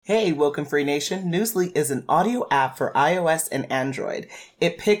Hey, Welcome Free Nation. Newsly is an audio app for iOS and Android.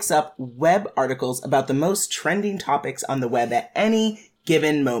 It picks up web articles about the most trending topics on the web at any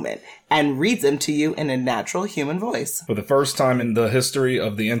given moment and reads them to you in a natural human voice. For the first time in the history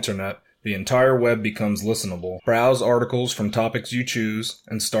of the internet, the entire web becomes listenable. Browse articles from topics you choose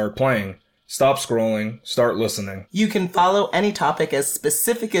and start playing. Stop scrolling, start listening. You can follow any topic as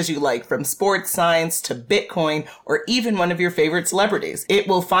specific as you like, from sports, science to Bitcoin, or even one of your favorite celebrities. It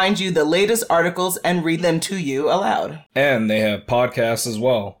will find you the latest articles and read them to you aloud. And they have podcasts as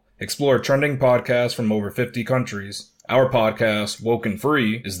well. Explore trending podcasts from over 50 countries. Our podcast, Woken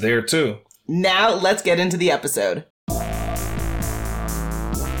Free, is there too. Now let's get into the episode.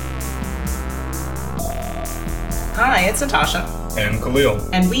 Hi, it's Natasha. And Khalil.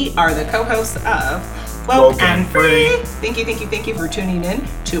 And we are the co-hosts of Woke and Free. Thank you for tuning in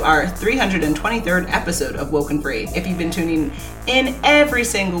to our 323rd episode of Woken Free. If you've been tuning in every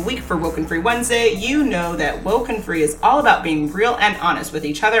single week for Woken Free Wednesday, you know that Woken Free is all about being real and honest with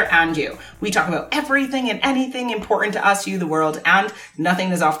each other and you. We talk about everything and anything important to us, you, the world, and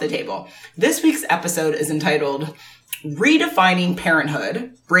nothing is off the table. This week's episode is entitled Redefining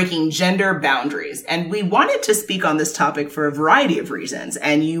Parenthood, Breaking Gender Boundaries. And we wanted to speak on this topic for a variety of reasons,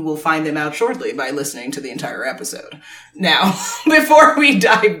 and you will find them out shortly by listening to the entire episode. Now, before we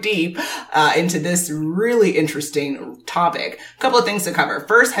dive deep into this really interesting topic, a couple of things to cover.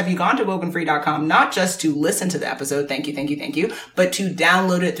 First, have you gone to wokenfree.com not just to listen to the episode, thank you, but to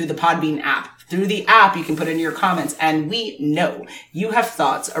download it through the Podbean app. Through the app, you can put in your comments, and we know you have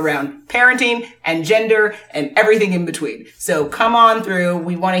thoughts around parenting and gender and everything in between. So come on through.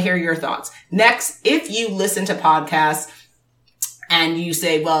 We want to hear your thoughts. Next, if you listen to podcasts and you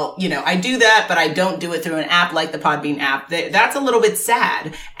say, well, you know, I do that, but I don't do it through an app like the Podbean app, that's a little bit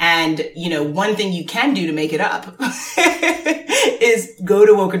sad. And, you know, one thing you can do to make it up is go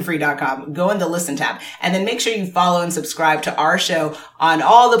to wokenfree.com, go in the listen tab, and then make sure you follow and subscribe to our show on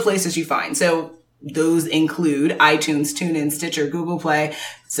all the places you find. So those include iTunes, TuneIn, Stitcher, Google Play.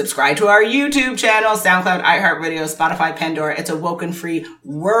 Subscribe to our YouTube channel, SoundCloud, iHeartRadio, Spotify, Pandora. It's a Woken Free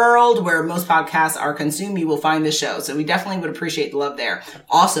world where most podcasts are consumed. You will find the show. So we definitely would appreciate the love there.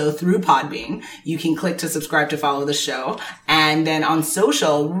 Also, through Podbean, you can click to subscribe to follow the show. And then on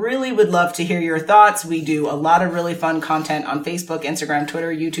social, really would love to hear your thoughts. We do a lot of really fun content on Facebook, Instagram,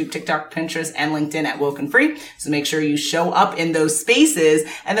 Twitter, YouTube, TikTok, Pinterest, and LinkedIn at Woken Free. So make sure you show up in those spaces.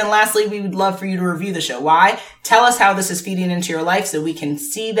 And then lastly, we would love for you to review the show. Why? Tell us how this is feeding into your life so we can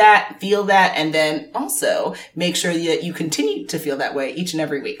see that, feel that, and then also make sure that you continue to feel that way each and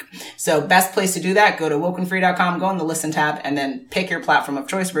every week. So best place to do that, go to wokenfree.com, go on the listen tab, and then pick your platform of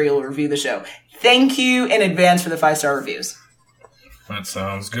choice where you'll review the show. Thank you in advance for the 5-star reviews. That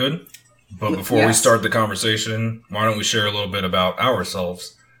sounds good. But before we start the conversation, why don't we share a little bit about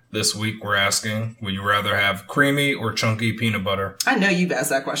ourselves? This week we're asking, would you rather have creamy or chunky peanut butter? I know you've asked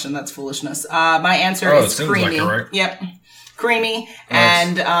that question. That's foolishness. My answer is creamy. Like it, right? Yep. Creamy.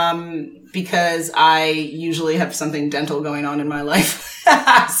 Nice. And because I usually have something dental going on in my life.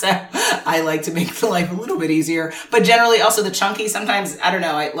 So I like to make the life a little bit easier. But generally also the chunky, sometimes, I don't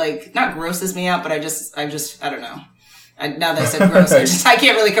know, not grosses me out, but I just, I don't know. Now that I said gross, I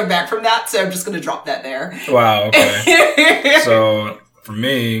can't really come back from that. So I'm just going to drop that there. Wow. Okay. So for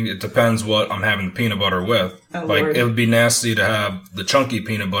me, it depends what I'm having the peanut butter with. Oh, like, Lord. it would be nasty to have the chunky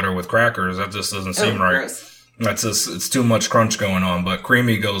peanut butter with crackers. That just doesn't seem right. Gross. That's just, it's too much crunch going on, but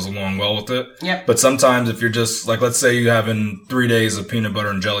creamy goes along well with it. Yep. But sometimes if you're just, like, let's say you're having 3 days of peanut butter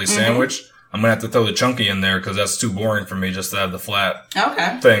and jelly sandwich, I'm going to have to throw the chunky in there because that's too boring for me just to have the flat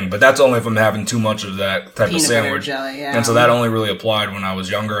thing. But that's only if I'm having too much of that type peanut of sandwich. Butter jelly, yeah. And so that only really applied when I was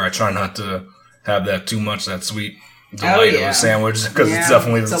younger. I try not to have that too much, that sweet delight of a sandwich, because it's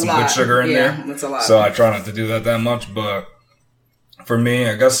definitely some good sugar in there. That's a lot. So I try not to do that much. But for me,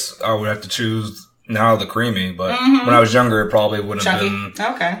 I guess I would have to choose now the creamy. But when I was younger, it probably would have been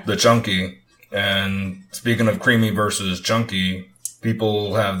the chunky. And speaking of creamy versus chunky,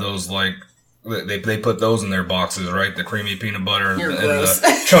 people have those, like, they put those in their boxes, right? The creamy peanut butter and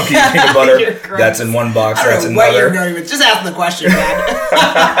the chunky peanut butter. That's in one box. That's in another. You're going with. Just ask the question, man.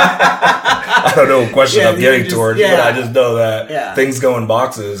 I don't know what question I'm getting towards, but I just know that things go in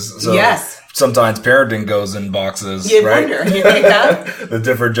boxes. So sometimes parenting goes in boxes, right? Wonder. You think that? The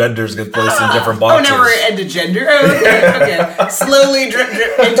different genders get placed in different boxes. Oh, now we're into gender? Oh, okay. Slowly drip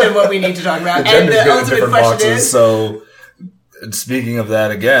into what we need to talk about. The genders and the go in ultimate different question boxes. is... So, speaking of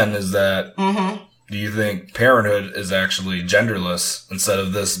that again, is that... Do you think parenthood is actually genderless instead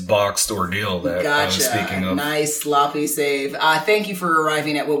of this boxed ordeal that I was speaking of? Nice sloppy save. Thank you for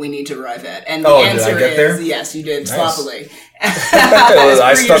arriving at what we need to arrive at. And the answer is there? yes, you did, sloppily.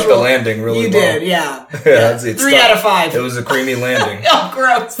 I stuck the landing really well. You did, yeah. Yeah. 3 out of 5. It was a creamy landing. Oh,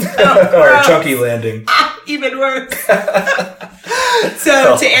 gross. Or a chunky landing. Even worse.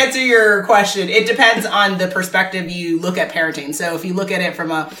 So to answer your question, it depends on the perspective you look at parenting. So if you look at it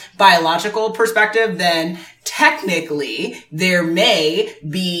from a biological perspective, then technically there may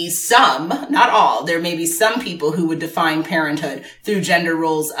be some, not all, there may be some people who would define parenthood through gender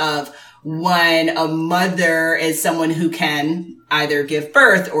roles of when a mother is someone who can either give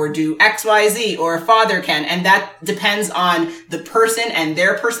birth or do X, Y, Z, or a father can. And that depends on the person and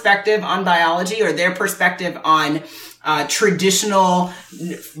their perspective on biology or their perspective on traditional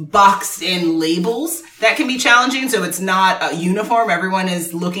boxed in labels that can be challenging. So it's not uniform. Everyone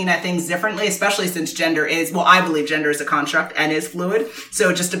is looking at things differently, especially since gender is, well, I believe gender is a construct and is fluid. So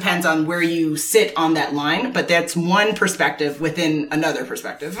it just depends on where you sit on that line. But that's one perspective within another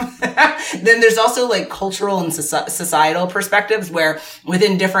perspective. Then there's also like cultural and societal perspectives where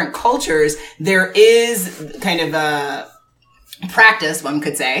within different cultures, there is kind of a practice, one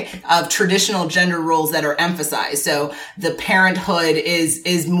could say, of traditional gender roles that are emphasized. So the parenthood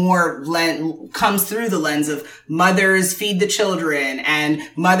is more comes through the lens of mothers feed the children and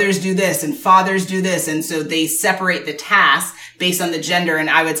mothers do this and fathers do this. And so they separate the tasks based on the gender. And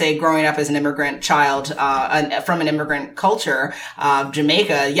I would say growing up as an immigrant child, from an immigrant culture,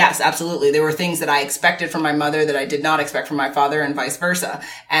 Jamaica, yes, absolutely. There were things that I expected from my mother that I did not expect from my father and vice versa.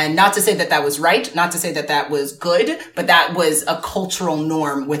 And not to say that that was right, not to say that that was good, but that was a cultural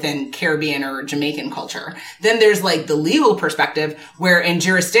norm within Caribbean or Jamaican culture. Then there's like the legal perspective where in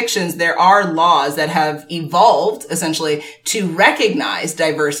jurisdictions there are laws that have evolved essentially to recognize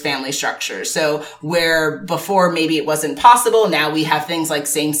diverse family structures. So where before maybe it wasn't possible, now we have things like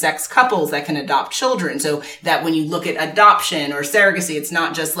same-sex couples that can adopt children. So that when you look at adoption or surrogacy, it's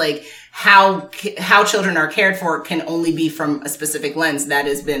not just like how children are cared for can only be from a specific lens. That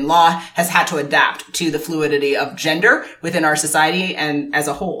has been law has had to adapt to the fluidity of gender within our society and as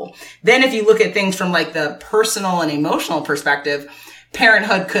a whole. Then if you look at things from like the personal and emotional perspective,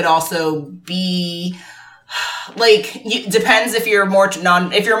 parenthood could also be like, depends if you're a more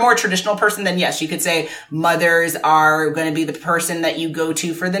traditional person, then yes, you could say mothers are going to be the person that you go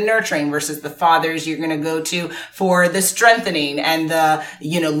to for the nurturing versus the fathers you're going to go to for the strengthening and the,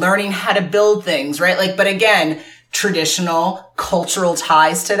 learning how to build things, right? Like, but again, traditional cultural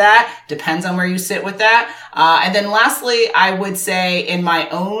ties to that depends on where you sit with that. And then lastly, I would say in my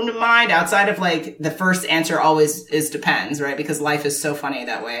own mind, outside of like the first answer always is depends, right? Because life is so funny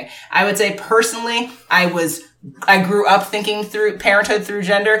that way. I would say personally, I grew up thinking through parenthood through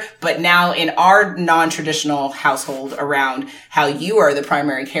gender, but now in our non-traditional household around how you are the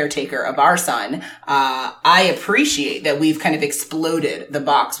primary caretaker of our son, I appreciate that we've kind of exploded the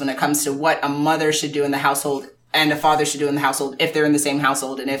box when it comes to what a mother should do in the household and a father should do in the household if they're in the same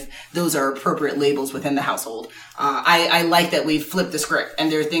household and if those are appropriate labels within the household. I like that we've flipped the script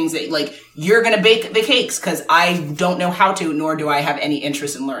and there are things that like, you're going to bake the cakes because I don't know how to, nor do I have any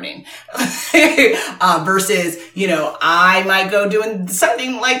interest in learning. Versus, I might go doing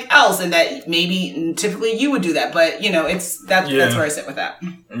something like else and that maybe typically you would do that. But, that's where I sit with that.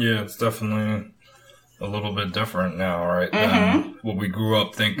 Yeah, it's definitely a little bit different now, right? Than what we grew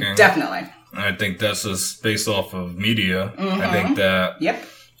up thinking. Definitely. I think that's just based off of media. I think that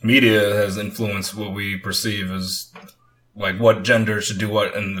media has influenced what we perceive as like what gender should do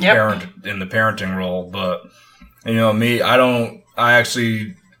what in the parenting role. But me, I don't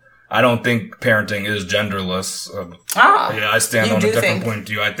think parenting is genderless. I stand on a different point of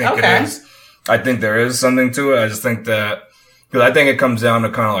view. I think it is. I think there is something to it. I just think that because I think it comes down to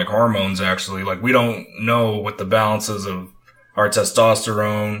kind of like hormones. Actually, like we don't know what the balances of our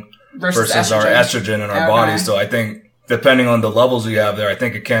testosterone versus our estrogen in our bodies. So I think depending on the levels you have there, I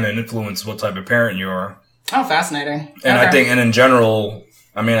think it can influence what type of parent you are. Oh, fascinating. And I think, and in general,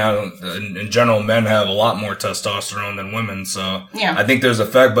 in general, men have a lot more testosterone than women. So I think there's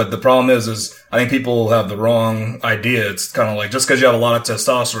effect, but the problem is I think people have the wrong idea. It's kind of like just because you have a lot of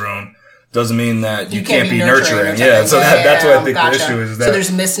testosterone doesn't mean that you can't be nurturing. So that's what I think the issue is. That so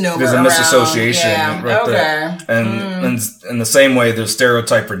there's misnomer. There's a misassociation right there. And in the same way, there's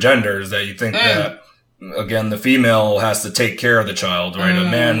stereotype for genders that you think that, again, the female has to take care of the child, right? A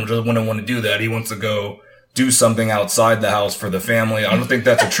man wouldn't want to do that. He wants to go do something outside the house for the family. I don't think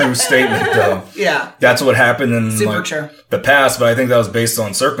that's a true statement, though. That's what happened in the past, but I think that was based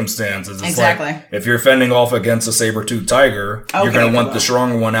on circumstances. It's like, if you're fending off against a saber-toothed tiger, you're going to want the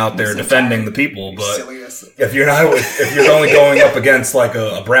stronger one out there defending the people. But if you're only going up against like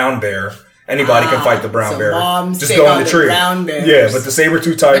a brown bear, Anybody can fight the brown bear. Moms just go in the tree. Yeah, but the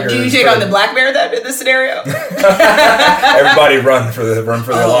saber-tooth tiger. Do you take on the black bear in this scenario? Everybody run for their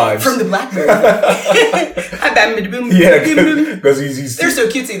lives from the black bear. Because he's they're so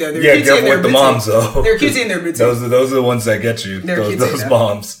cutesy though. They're cutesy careful with the moms though. They're cutesy in their boots. Those are the ones that get you. Those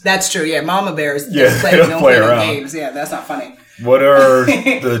moms. That's true. Yeah, mama bears. They don't play around. Games. Yeah, that's not funny. What are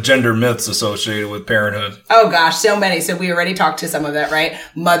the gender myths associated with parenthood? Oh gosh, so many. So we already talked to some of that, right?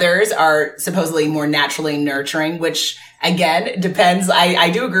 Mothers are supposedly more naturally nurturing, which again depends. I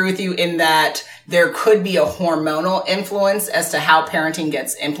do agree with you in that there could be a hormonal influence as to how parenting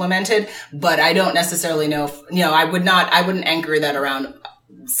gets implemented, but I don't necessarily know if, I wouldn't anchor that around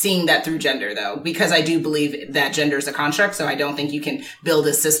seeing that through gender though, because I do believe that gender is a construct. So I don't think you can build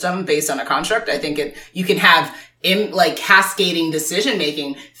a system based on a construct. I think you can have cascading decision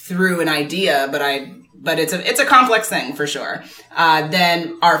making through an idea, but it's a complex thing for sure.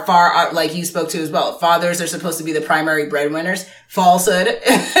 Then like you spoke to as well, fathers are supposed to be the primary breadwinners. Falsehood.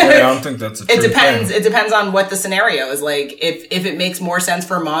 I don't think that's a true thing. It depends on what the scenario is. Like if it makes more sense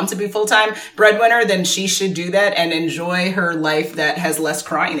for a mom to be full-time breadwinner, then she should do that and enjoy her life that has less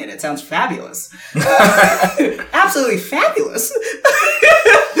crying in it. It sounds fabulous. Absolutely fabulous.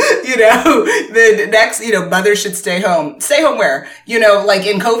 The next, mother should stay home. Stay home where? Like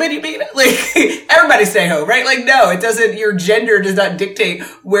in COVID, you mean? Like everybody stay home, right? Like no, it doesn't, your gender does not dictate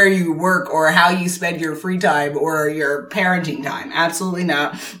where you work or how you spend your free time or your parenting time. Absolutely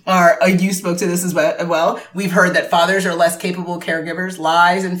not. You spoke to this as well. We've heard that fathers are less capable caregivers,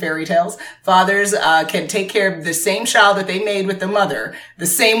 lies and fairy tales. Fathers can take care of the same child that they made with the mother, the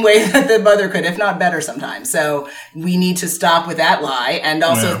same way that the mother could, if not better sometimes. So we need to stop with that lie and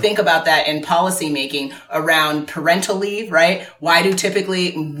also think about that in policy making around parental leave, right? Why do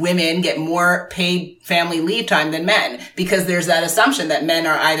typically women get more paid family leave time than men? Because there's that assumption that men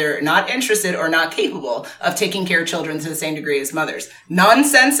are either not interested or not capable of taking care of children to the same degree as mothers.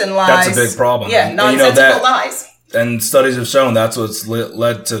 Nonsense and lies. That's a big problem. Yeah, nonsensical lies. And studies have shown that's what's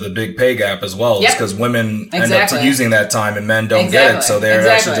led to the big pay gap as well. It's because women end up using that time and men don't get it. So they're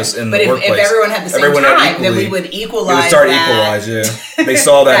actually just in the workplace. But if everyone had the same time, then we would equalize. It would start equalize, yeah. They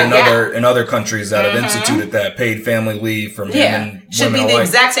saw that in other countries that have instituted that paid family leave for men and women alike. Should be the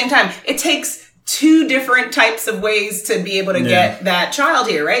exact same time. It takes two different types of ways to be able to get that child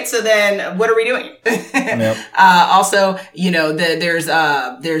here, right? So then what are we doing? Also, there's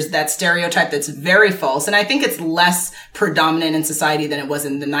that stereotype that's very false. And I think it's less predominant in society than it was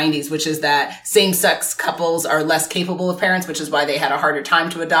in the 90s, which is that same-sex couples are less capable of parents, which is why they had a harder time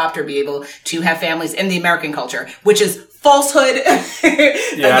to adopt or be able to have families in the American culture, which is falsehood.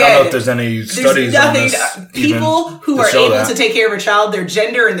 Again, I don't know if there's any studies on this. People who are able to take care of a child, their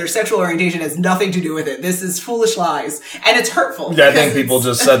gender and their sexual orientation has nothing to do with it. This is foolish lies. And it's hurtful. Yeah, I think people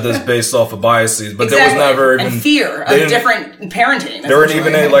just said this based off of biases, but there was never even... And fear of different parenting. There weren't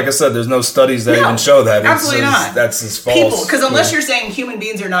even, like I said, there's no studies that even show that. Absolutely not. That's just false. Because unless you're saying human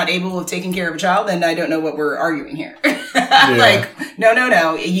beings are not able of taking care of a child, then I don't know what we're arguing here.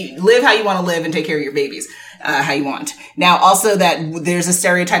 No. You live how you want to live and take care of your babies. How you want. Now, also that there's a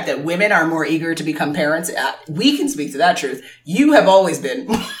stereotype that women are more eager to become parents. We can speak to that truth. You have always been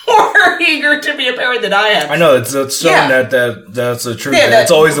more eager to be a parent than I have. I know it's shown that's the truth. It's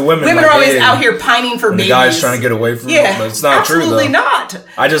always the women. Women are always out here pining for babies. The guys trying to get away from it, but it's not true though. Absolutely not.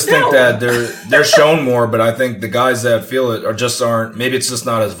 I just think that they're shown more, but I think the guys that feel it aren't. Maybe it's just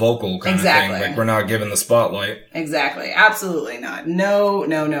not as vocal kind of thing. Like we're not given the spotlight. Exactly. Absolutely not. No.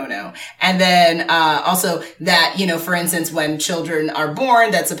 And then also that, for instance, when children are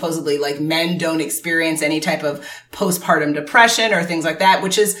born, that supposedly like men don't experience any type of postpartum depression or things like that,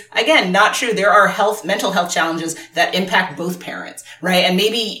 which is, again, not true. There are mental health challenges that impact both parents, right? And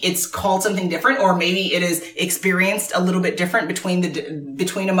maybe it's called something different, or maybe it is experienced a little bit different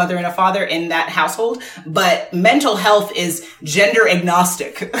between a mother and a father in that household. But mental health is gender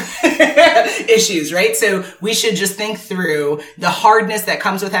agnostic issues, right? So we should just think through the hardness that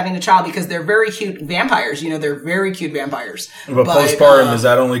comes with having a child, because they're very cute vampires. They're very cute vampires. But postpartum, is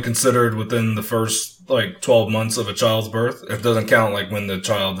that only considered within the first 12 months of a child's birth? It doesn't count like when the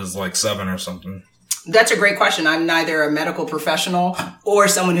child is 7 or something. That's a great question. I'm neither a medical professional or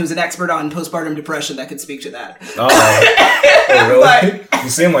someone who's an expert on postpartum depression that could speak to that. Oh, really? You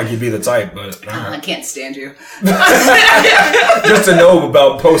seem like you'd be the type, but... I can't stand you. Just to know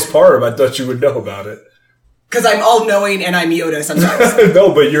about postpartum, I thought you would know about it. Because I'm all-knowing and I'm Yoda sometimes.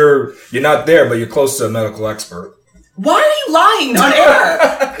 No, but you're not there, but you're close to a medical expert. Why are you lying on air?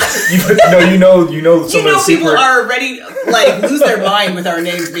 you know people are already lose their mind with our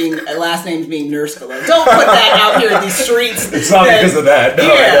last names being Nurskala. Don't put that out here in these streets. It's not because of that.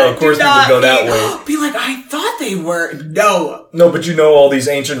 No, of course people go that way. Be like, I thought they were. No, but you know all these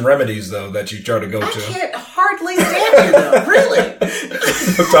ancient remedies though that you try to go to. I can't hardly stand you though. Really.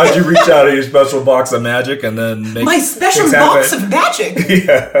 Sometimes you reach out of your special box of magic and then make my special box of magic.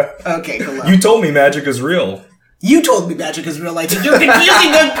 Yeah. Okay, hello. You told me magic is real. You told me magic is real. You're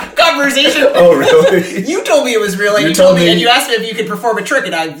confusing the conversation. Oh, really? You told me it was real. You told me, and you asked me if you could perform a trick,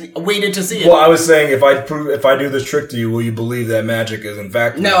 and I waited to see it. Well, I was saying if I do this trick to you, will you believe that magic is in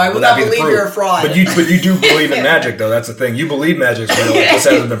fact real? No, I will not believe you're a fraud. But you do believe in magic, though. That's the thing. You believe magic's real. It just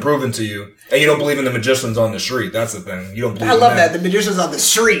hasn't been proven to you. And you don't believe in the magicians on the street. That's the thing. You don't believe. I love that. The magicians on the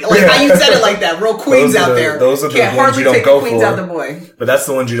street. How you said it like that. Real queens out there. Those are the ones you don't go for. Out the boy. But that's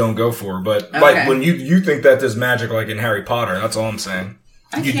the ones you don't go for. But when you think that there's magic like in Harry Potter, that's all I'm saying.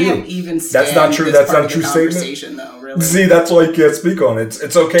 I can't even stand that's not true. That's not a true statement. Though, really. See, that's why you can't speak on it.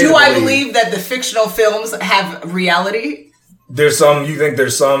 It's okay. Do I believe that the fictional films have reality? You think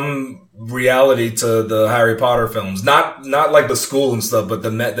there's some reality to the Harry Potter films, not like the school and stuff, but the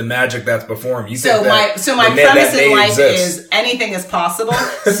magic that's performed. My premise in life is anything is possible.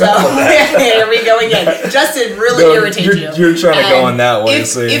 So here we go again. Justin really irritates you. You're trying to go on that way.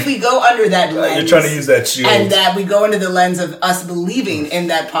 If we go under that lens, you're trying to use that shield, and that we go into the lens of us believing in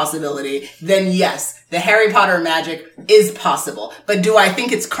that possibility, then yes, the Harry Potter magic is possible. But do I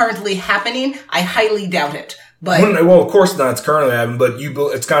think it's currently happening? I highly doubt it. But, well, of course not. It's currently happening, but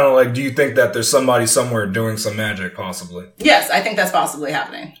it's kind of like, do you think that there's somebody somewhere doing some magic, possibly? Yes, I think that's possibly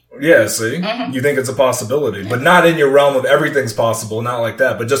happening. Yeah, see? Mm-hmm. You think it's a possibility, but not in your realm of everything's possible, not like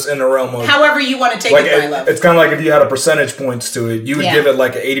that, but just in the realm of... However you want to take it, my love. It's kind of like if you had a percentage points to it, you would give it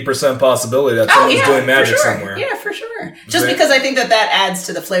like an 80% possibility that someone's doing magic somewhere. Yeah, for sure. Just because I think that adds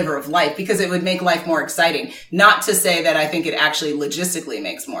to the flavor of life, because it would make life more exciting. Not to say that I think it actually logistically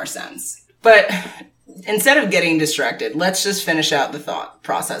makes more sense. But... instead of getting distracted, let's just finish out the thought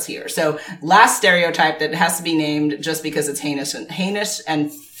process here. So, last stereotype that has to be named just because it's heinous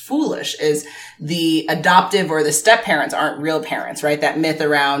and foolish is the adoptive or the step parents aren't real parents, right? That myth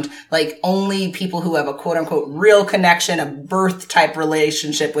around only people who have a quote unquote real connection, a birth type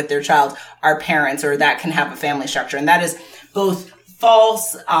relationship with their child are parents, or that can have a family structure. And that is both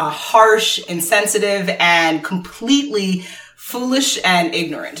false, harsh, insensitive, and completely foolish and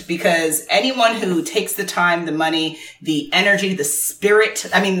ignorant, because anyone who takes the time, the money, the energy, the spirit,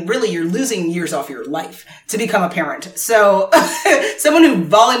 really you're losing years off your life to become a parent. So someone who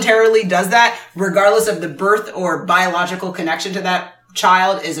voluntarily does that, regardless of the birth or biological connection to that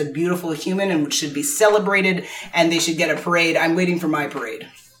child, is a beautiful human and should be celebrated, and they should get a parade. I'm waiting for my parade.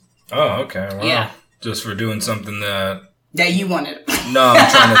 Oh, okay. Wow. Yeah. Just for doing something that you wanted. No,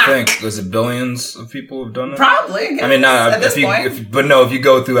 I'm trying to think. Was it billions of people who've done it? Probably. Not at this point. If you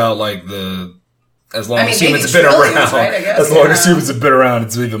go throughout as long as humans have been around, right? As long as humans have been around,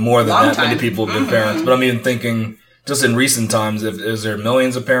 it's even more than that many people have been parents. But I'm even thinking, just in recent times, is there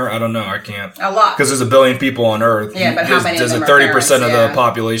millions of parents? I don't know. I can't. A lot. Because there's a billion people on Earth. Yeah, but how many does of them it 30% are of the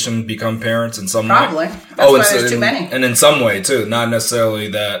population become parents in some way? Probably. That's why there's too many. And in some way, too. Not necessarily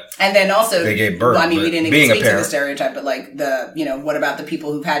that and then also, they gave birth. We didn't even speak to the stereotype, but what about the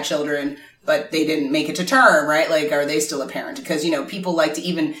people who've had children, but they didn't make it to term, right? Are they still a parent? Because, people like to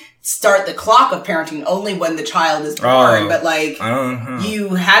even start the clock of parenting only when the child is born. But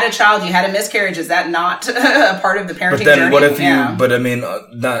you had a child, you had a miscarriage. Is that not a part of the parenting journey? But then what if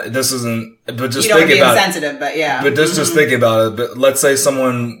you, this isn't, but just you don't think about it. Insensitive, but yeah. But just think about it. But let's say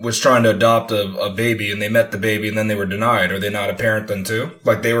someone was trying to adopt a baby and they met the baby and then they were denied. Are they not a parent then too?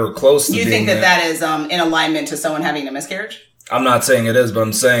 They were close to being. You think that is in alignment to someone having a miscarriage? I'm not saying it is, but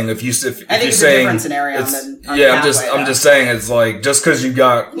I'm saying if you're saying it's a different scenario. I'm just saying it's just because you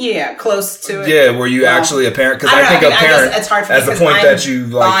got close to it. Yeah, were you actually a parent? Because I think a parent it's hard for as the point I'm that you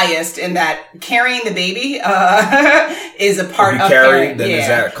biased in that carrying the baby is a part of parenting. Then is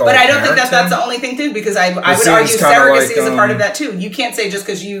that called but I don't think that's the only thing too, because I would argue surrogacy is a part of that too. You can't say just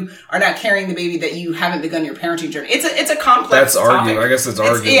because you are not carrying the baby that you haven't begun your parenting journey. It's a complex. That's arguable. I guess it's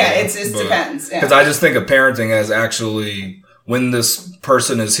arguable. It depends. Because I just think of parenting as actually. When this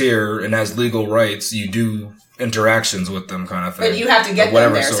person is here and has legal rights, you do interactions with them kind of thing. But you have to get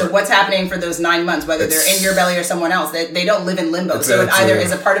them there. So what's happening for those 9 months, whether they're in your belly or someone else, they don't live in limbo. So it either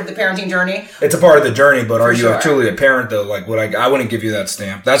is a part of the parenting journey. It's a part of the journey, but are you truly a parent though? Like I wouldn't give you that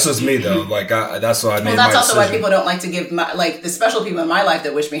stamp. That's just me though. Like that's why I made my decision. Well, that's also why people don't like to give the special people in my life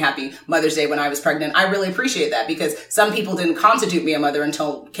that wish me happy Mother's Day when I was pregnant. I really appreciate that because some people didn't constitute me a mother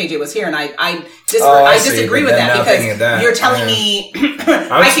until KJ was here, and I disagree with that because you're telling me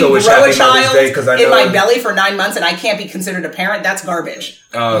I can grow a child in my belly for 9 months and I can't be considered a parent. That's garbage.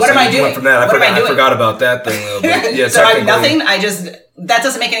 What am I doing? From that, I forgot about that thing. Yeah, so I'm nothing. That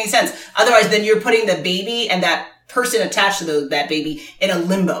doesn't make any sense. Otherwise, then you're putting the baby and that person attached to that baby in a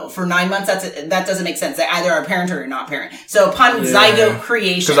limbo for 9 months. That doesn't make sense. They either are a parent or you're not a parent. So upon zygote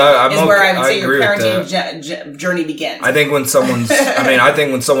creation is where I would say your parenting journey begins. I think when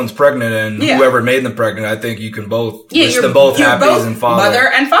someone's pregnant and whoever made them pregnant, I think you can both wish them both happy and father. Mother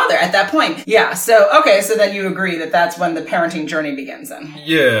and father at that point. Yeah. So then you agree that that's when the parenting journey begins then.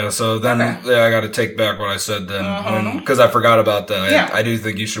 Yeah. So then I got to take back what I said then because I forgot about that. I do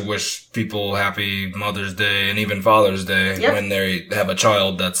think you should wish people happy Mother's Day and even Father's Day when they have a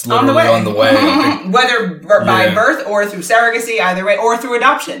child that's literally on the way. Whether by birth or through surrogacy, either way, or through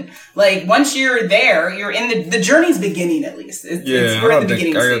adoption. Like once you're there, you're in the journey's beginning at least. We're in the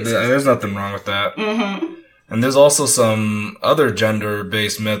beginning stage. There's nothing wrong with that. Mm-hmm. And there's also some other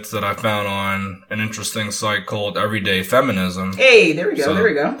gender-based myths that I found on an interesting site called Everyday Feminism. Hey, there we go.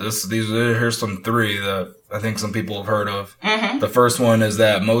 Here's some 3 that I think some people have heard of. Mm-hmm. The first one is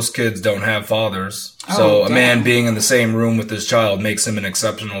that most kids don't have fathers. So a man being in the same room with his child makes him an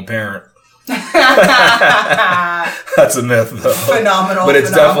exceptional parent. That's a myth, though. Phenomenal. But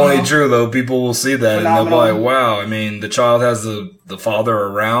it's definitely true, though. People will see that and they'll be like, wow, I mean, the child has the father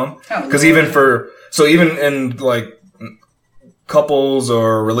around. Because even in like couples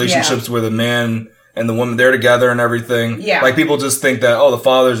or relationships where the man and the woman, they're together and everything. Yeah. Like people just think that, the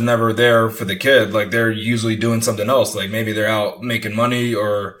father's never there for the kid. Like they're usually doing something else. Like maybe they're out making money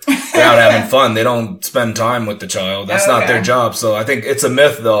or they're out having fun. They don't spend time with the child. That's not their job. So I think it's a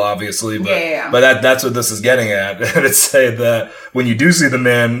myth though, obviously. But, but that's what this is getting at. It's saying that when you do see the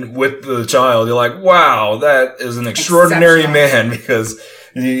man with the child, you're like, wow, that is an extraordinary man because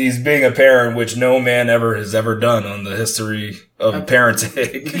he's being a parent, which no man has ever done on the history of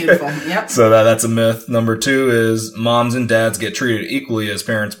parenting. Beautiful. Yep. So that's a myth. Number 2 is moms and dads get treated equally as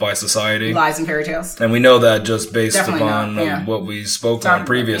parents by society. Lies and fairy tales. And we know that just based upon what we spoke on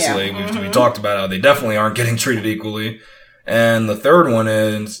previously. We talked about how they definitely aren't getting treated equally. And the third one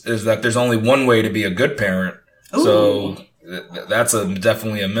is that there's only one way to be a good parent. Ooh. So that's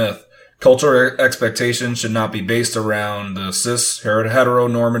definitely a myth. Cultural expectations should not be based around the cis,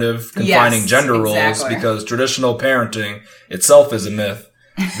 heteronormative, confining gender roles because traditional parenting itself is a myth.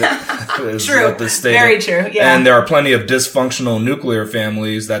 True. Very true. Yeah. And there are plenty of dysfunctional nuclear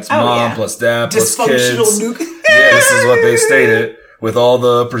families. That's mom plus dad plus kids. Dysfunctional nuclear. This is what they stated. With all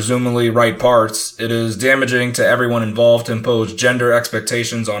the presumably right parts, it is damaging to everyone involved to impose gender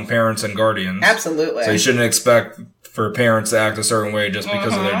expectations on parents and guardians. Absolutely. So you shouldn't expect for parents to act a certain way just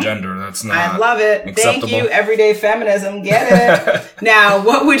because of their gender. That's not I love it. Acceptable. Thank you, Everyday Feminism. Get it. Now,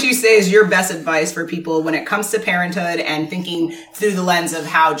 what would you say is your best advice for people when it comes to parenthood and thinking through the lens of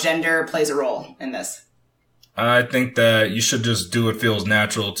how gender plays a role in this? I think that you should just do what feels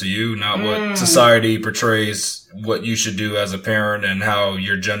natural to you, not what society portrays what you should do as a parent and how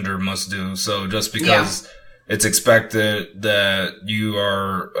your gender must do. So just because it's expected that you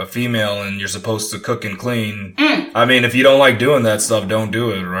are a female and you're supposed to cook and clean. I mean, if you don't like doing that stuff, don't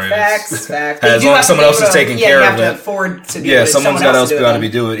do it, right? Facts. As long as someone else is taking care of it. You have to afford to do it. Someone's got to be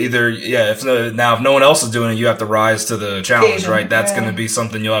doing it. Either, if no one else is doing it, you have to rise to the challenge, right? That's going to be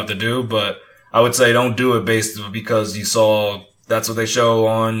something you'll have to do. But I would say don't do it because you saw that's what they show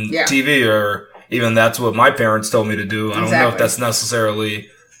on TV or even that's what my parents told me to do. I don't know if that's necessarily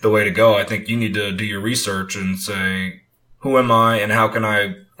the way to go. I think you need to do your research and say, who am I and how can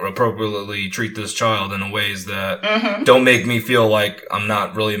I appropriately treat this child in ways that don't make me feel like I'm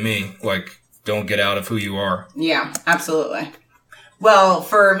not really me. Like, don't get out of who you are. Yeah, absolutely. Well,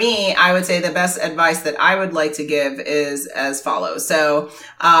 for me, I would say the best advice that I would like to give is as follows. So,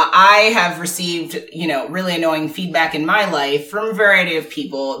 I have received, really annoying feedback in my life from a variety of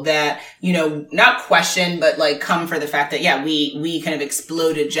people that, not question, but come for the fact that, we kind of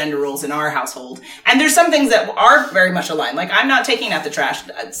exploded gender roles in our household. And there's some things that are very much aligned. Like, I'm not taking out the trash.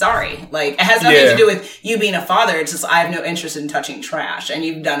 Sorry. Like, it has nothing to do with you being a father. It's just, I have no interest in touching trash. And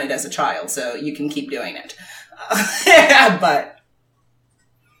you've done it as a child, so you can keep doing it.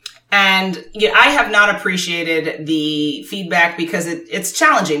 And I have not appreciated the feedback because it's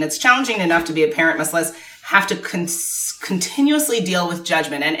challenging. It's challenging enough to be a parent, much less have to continuously deal with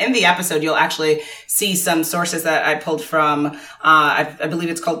judgment. And in the episode, you'll actually see some sources that I pulled from, I believe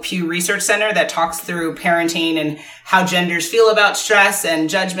it's called Pew Research Center, that talks through parenting and how genders feel about stress and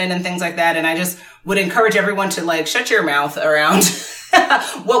judgment and things like that. And I just would encourage everyone to like shut your mouth around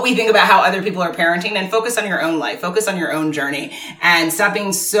what we think about how other people are parenting and focus on your own life, focus on your own journey, and stop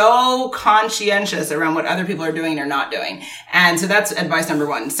being so conscientious around what other people are doing or not doing. And so that's advice number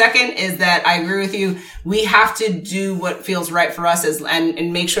one. Second is that I agree with you. We have to do what feels right for us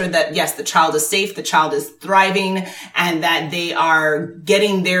and make sure that, yes, the child is safe, the child is thriving, and that they are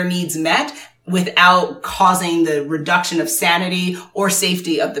getting their needs met without causing the reduction of sanity or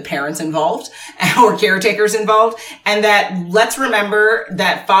safety of the parents involved or caretakers involved. And that let's remember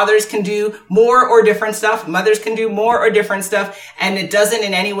that fathers can do more or different stuff. Mothers can do more or different stuff. And it doesn't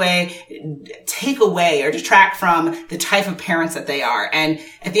in any way take away or detract from the type of parents that they are. And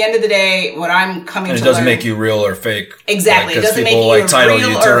at the end of the day, what I'm coming to learn... It doesn't make you real or fake. Exactly. It doesn't make you a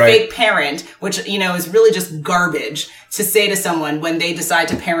real or fake parent, which, is really just garbage to say to someone when they decide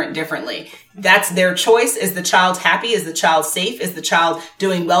to parent differently. That's their choice. Is the child happy? Is the child safe? Is the child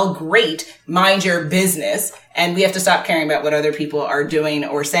doing well? Great. Mind your business. And we have to stop caring about what other people are doing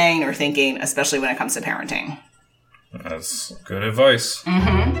or saying or thinking, especially when it comes to parenting. That's good advice.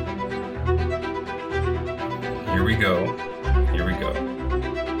 Mm-hmm. Here we go.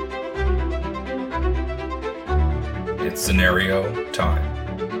 It's scenario time.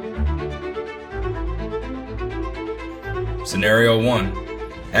 Scenario 1.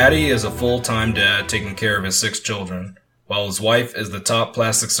 Addie is a full-time dad taking care of his 6 children, while his wife is the top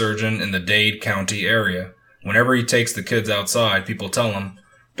plastic surgeon in the Dade County area. Whenever he takes the kids outside, people tell him,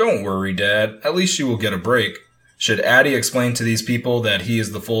 "Don't worry, Dad, at least you will get a break." Should Addie explain to these people that he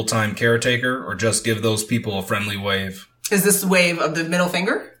is the full-time caretaker, or just give those people a friendly wave? Is this the wave of the middle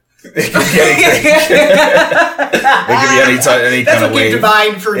finger? It could be any kind of wave.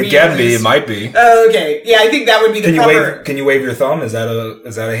 For me, it can be. It might be. Oh, okay. Yeah, I think that would be the proper. Can you wave your thumb? Is that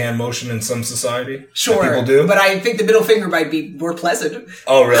a hand motion in some society? Sure. That people do. But I think the middle finger might be more pleasant.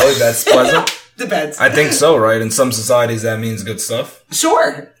 Oh, really? That's pleasant? Depends. I think so, right? In some societies, that means good stuff.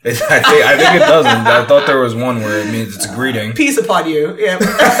 Sure. I think it doesn't. I thought there was one where it means it's a greeting. Peace upon you. Yep.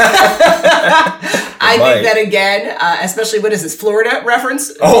 I think that again, especially what is this, Florida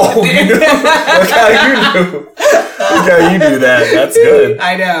reference? Oh, you knew. Look how you knew. Look how you do that. That's good.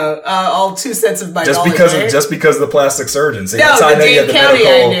 I know. All 2 cents of my knowledge. Just because of the plastic surgeon. See, no, that's how I know you have the County,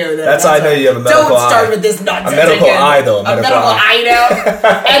 medical. I knew that. That's how I know you have a medical eye. Don't start with this nonsense. A medical again. eye, though. A medical eye now,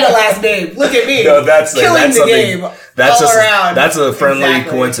 and a last name. Look at me. No, that's killing the game. That's all around. That's a friendly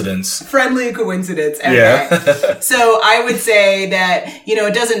coincidence. Friendly coincidence. Okay. Yeah. So I would say that,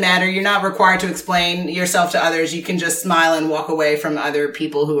 it doesn't matter. You're not required to explain yourself to others. You can just smile and walk away from other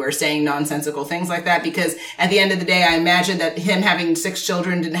people who are saying nonsensical things like that. Because at the end of the day, I imagine that him having 6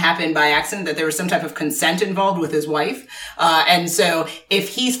 children didn't happen by accident, that there was some type of consent involved with his wife. And so if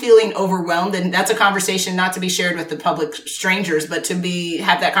he's feeling overwhelmed, then that's a conversation not to be shared with the public strangers, but to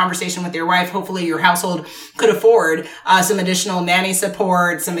have that conversation with your wife. Hopefully your household could afford some additional nanny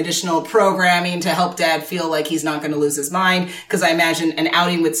support, some additional programming to help dad feel like he's not going to lose his mind. Because I imagine an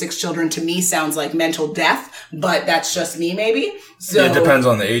outing with 6 children to me sounds like mental death, but that's just me maybe. So it depends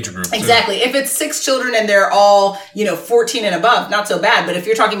on the age group. Too. Exactly. If it's 6 children and they're all, 14 and above, not so bad. But if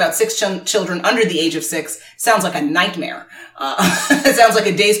you're talking about 6 children under the age of 6, sounds like a nightmare. It sounds like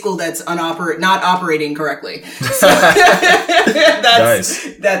a day school that's not operating correctly. So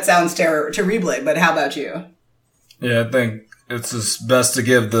that sounds terrible. But how about you? Yeah, I think it's just best to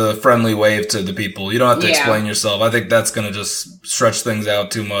give the friendly wave to the people. You don't have to explain yourself. I think that's going to just stretch things out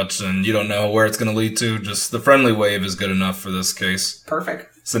too much, and you don't know where it's going to lead to. Just the friendly wave is good enough for this case. Perfect.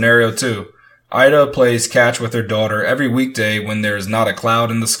 Scenario 2. Ida plays catch with her daughter every weekday when there is not a cloud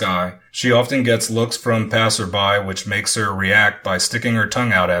in the sky. She often gets looks from passerby, which makes her react by sticking her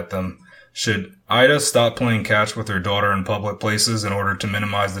tongue out at them. Should Ida stop playing catch with her daughter in public places in order to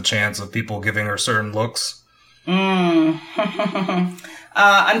minimize the chance of people giving her certain looks?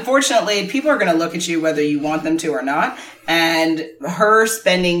 Unfortunately, people are going to look at you whether you want them to or not. And her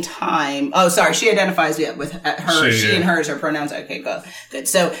spending time... Oh, sorry. She identifies with her. She and hers are pronouns. Okay, good.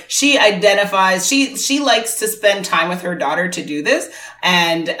 So she identifies... She likes to spend time with her daughter to do this.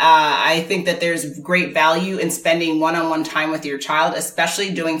 And I think that there's great value in spending one-on-one time with your child,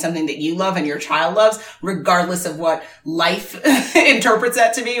 especially doing something that you love and your child loves, regardless of what life interprets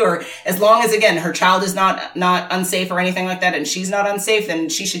that to be. Or as long as, again, her child is not unsafe or anything like that, and she's not unsafe, then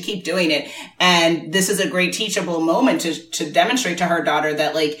she should keep doing it. And this is a great teachable moment to to demonstrate to her daughter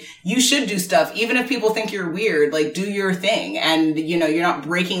that, like, you should do stuff, even if people think you're weird, like, do your thing. And, you know, you're not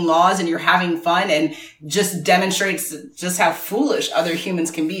breaking laws and you're having fun, and just demonstrates just how foolish other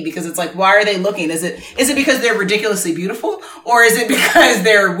humans can be. Because it's like, why are they looking? Is it because they're ridiculously beautiful? Or is it because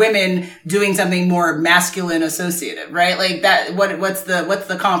they're women doing something more masculine associated, right? Like that, what's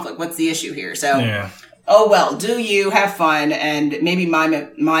the conflict? What's the issue here? So, yeah. Oh, well, do you have fun and maybe mime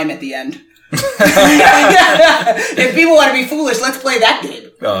at the end. If people want to be foolish, let's play that game.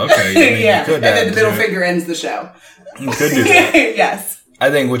 Oh, okay. I mean, yeah. And then the middle finger ends the show. You could do that. Yes. I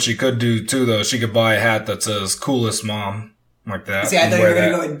think what she could do too, though, she could buy a hat that says "Coolest Mom." Like that. See, I thought you were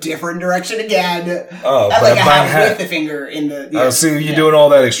going to go a different direction again. Oh, but like a hat with the finger in the. Yeah. See, you're doing all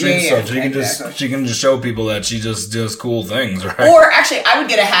that extreme stuff. She can just show people that she just does cool things, right? Or actually, I would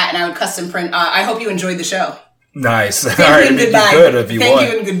get a hat and I would custom print. I hope you enjoyed the show. Nice. Thank you and goodbye. You could if you want.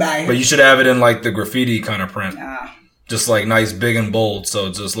 Thank you and goodbye. But you should have it in like the graffiti kind of print. Just like nice, big and bold, so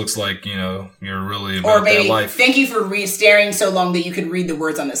it just looks like, you know, you're really about that life. Thank you for staring so long that you could read the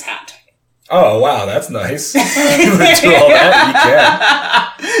words on this hat. Oh, wow, that's nice. You would do all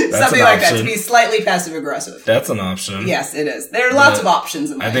that? You can. Something like that, to be slightly passive-aggressive. That's an option. Yes, it is. There are lots of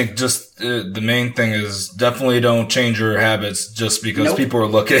options in life. I think just the main thing is definitely don't change your habits just because people are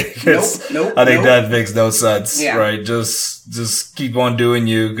looking. I think that makes no sense, right? Just keep on doing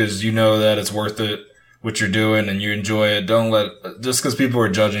you because you know that it's worth it, what you're doing, and you enjoy it. Don't just because people are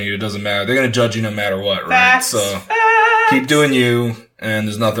judging you, it doesn't matter. They're going to judge you no matter what, right? So keep doing you. And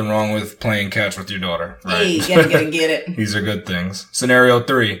there's nothing wrong with playing catch with your daughter, right? Hey, gotta get it. These are good things. Scenario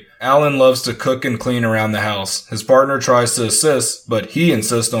 3. Alan loves to cook and clean around the house. His partner tries to assist, but he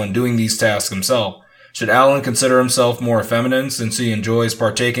insists on doing these tasks himself. Should Alan consider himself more feminine since he enjoys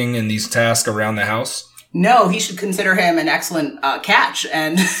partaking in these tasks around the house? No, he should consider him an excellent catch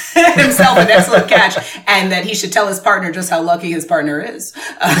and himself an excellent catch, and that he should tell his partner just how lucky his partner is.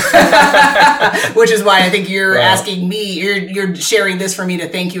 Which is why I think you're asking me, you're sharing this for me to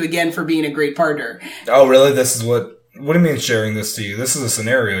thank you again for being a great partner. Oh, really? This is what do you mean sharing this to you? This is a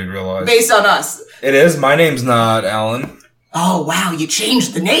scenario, you realize. Based on us. It is. My name's not Alan. Oh, wow, you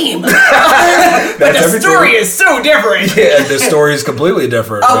changed the name. But the story is so different. Yeah, the story is completely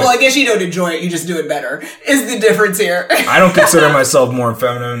different. Oh, right? Well, I guess you don't enjoy it. You just do it better. Is the difference here. I don't consider myself more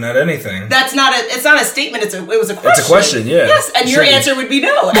feminine at anything. It's not a statement. It was a question. It's a question, yeah. Yes, and your answer would be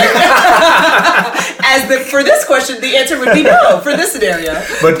no. For this question, the answer would be no for this scenario.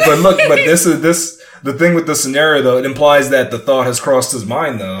 But this the thing with the scenario, though, it implies that the thought has crossed his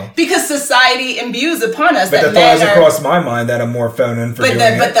mind, though. Because society imbues upon us that the thought hasn't crossed my mind that I'm more feminine for doing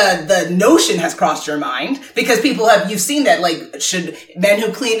it. But the notion has crossed your mind because you've seen that, like, should men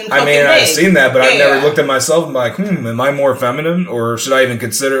who clean and cook and bake. I've seen that, but I've never looked at myself and like, am I more feminine, or should I even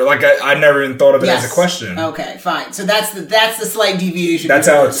consider? Like, I never even thought of it as a question. Okay, fine. So that's the slight deviation. That's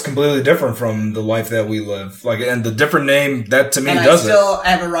how it's completely different from the life that we live. Like, and the different name that to me does it. I still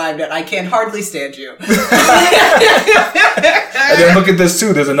have arrived at. I can hardly stand you. And then look at this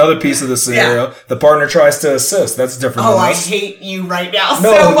too. There's another piece of the scenario. Yeah. The partner tries to assist. That's different. Oh, I hate you right now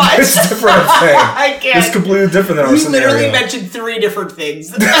so much. It's different. I'm saying. I can't. It's completely different than our scenario. You literally mentioned 3 different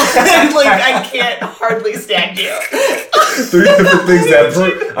things. Like, I can't hardly stand you. 3 different things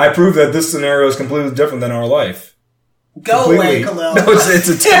that I prove that this scenario is completely different than our life. Go away, Khalil. No,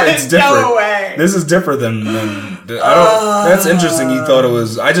 it's different. Go away. This is different than that's interesting. You thought it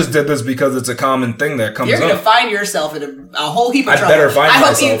was. I just did this because it's a common thing that comes up. You're going to find yourself in a whole heap of trouble. I better find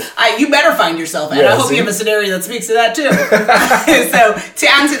myself. You better find yourself, and I hope you have a scenario that speaks to that too. So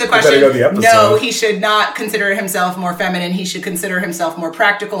to answer the question, no, he should not consider himself more feminine. He should consider himself more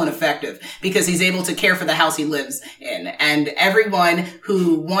practical and effective because he's able to care for the house he lives in. And everyone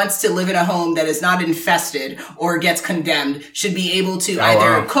who wants to live in a home that is not infested or gets condemned should be able to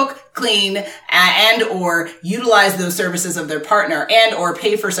either cook, clean, and or utilize those services of their partner and or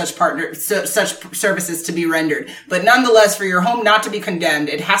pay for such services to be rendered. But nonetheless, for your home not to be condemned,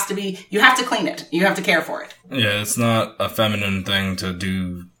 you have to clean it. You have to care for it. Yeah, it's not a feminine thing to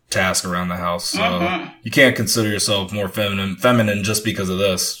do tasks around the house. So you can't consider yourself more feminine just because of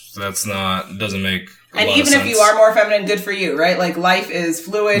this. Doesn't make And even if you are more feminine, good for you, right? Like, life is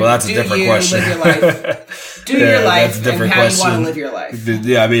fluid. Well, that's a different question. Live your life. Do your life and how you want to live your life.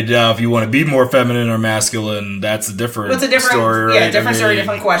 Yeah, I mean, if you want to be more feminine or masculine, that's a different story, right? Yeah, different story,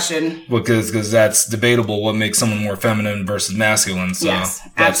 different question. Because that's debatable what makes someone more feminine versus masculine. So yes,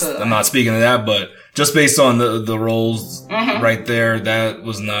 absolutely. I'm not speaking to that, but just based on the roles right there, that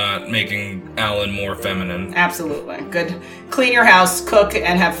was not making Alan more feminine. Absolutely. Good. Clean your house, cook,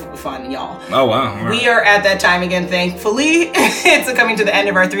 and have fun, y'all. Oh, wow. We are at that time again, thankfully. It's coming to the end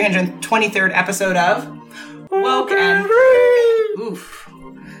of our 323rd episode of Woke and free. Oof.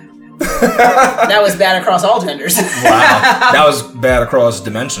 That was bad across all genders. Wow. That was bad across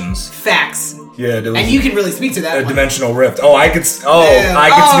dimensions. Facts. Yeah, there was and you can really speak to that. A dimensional rift. Oh, I could speak to it.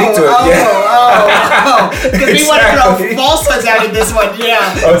 Because we want to throw falsehoods out in this one.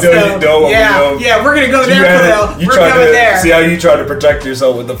 Yeah. Yeah, we're gonna go there, Khalil. We're going there. See how you try to protect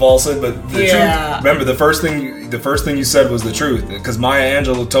yourself with the falsehood, but the truth. Remember, the first thing you said was the truth, because Maya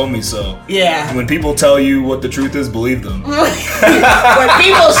Angelou told me so. Yeah. When people tell you what the truth is, believe them. When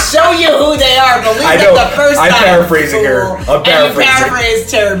people show you who they are, believe them the first time. I'm paraphrasing her. I'm paraphrasing. And you paraphrase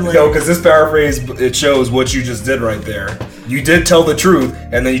terribly. No, because this paraphrase, it shows what you just did right there. You did tell the truth,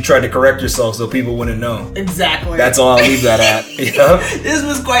 and then you tried to correct yourself so people wouldn't know. Exactly. That's all I'll leave that at. Yeah. This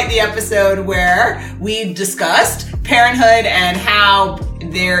was quite the episode where we discussed parenthood and how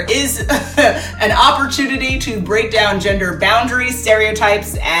there is an opportunity to break down gender boundaries,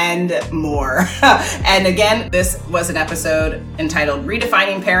 stereotypes, and more. And again, this was an episode entitled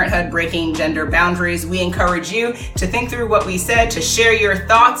Redefining Parenthood, Breaking Gender Boundaries. We encourage you to think through what we said, to share your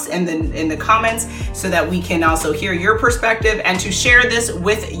thoughts in the comments so that we can also hear your perspective, and to share this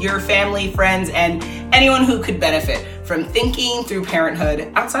with your family, friends, and anyone who could benefit from thinking through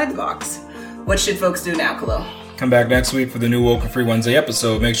parenthood outside the box. What should folks do now, Khalil? Come back next week for the new Woken Free Wednesday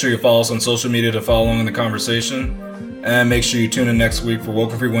episode. Make sure you follow us on social media to follow along in the conversation. And make sure you tune in next week for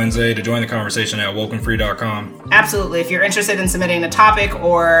Woken Free Wednesday to join the conversation at wokenfree.com. Absolutely. If you're interested in submitting a topic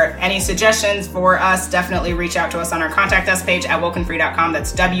or any suggestions for us, definitely reach out to us on our Contact Us page at wokenfree.com.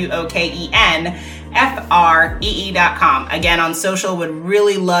 That's WOKENFREE.com. Again, on social, would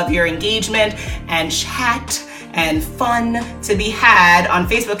really love your engagement and chat and fun to be had on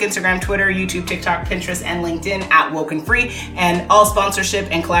Facebook, Instagram, Twitter, YouTube, TikTok, Pinterest, and LinkedIn at Woken Free. And all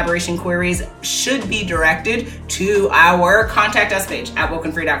sponsorship and collaboration queries should be directed to our Contact Us page at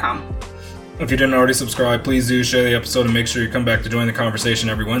wokenfree.com. If you didn't already subscribe, please do share the episode and make sure you come back to join the conversation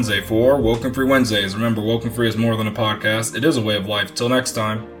every Wednesday for Woken Free Wednesdays. Remember, Woken Free is more than a podcast. It is a way of life. Till next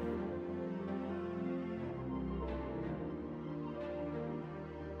time.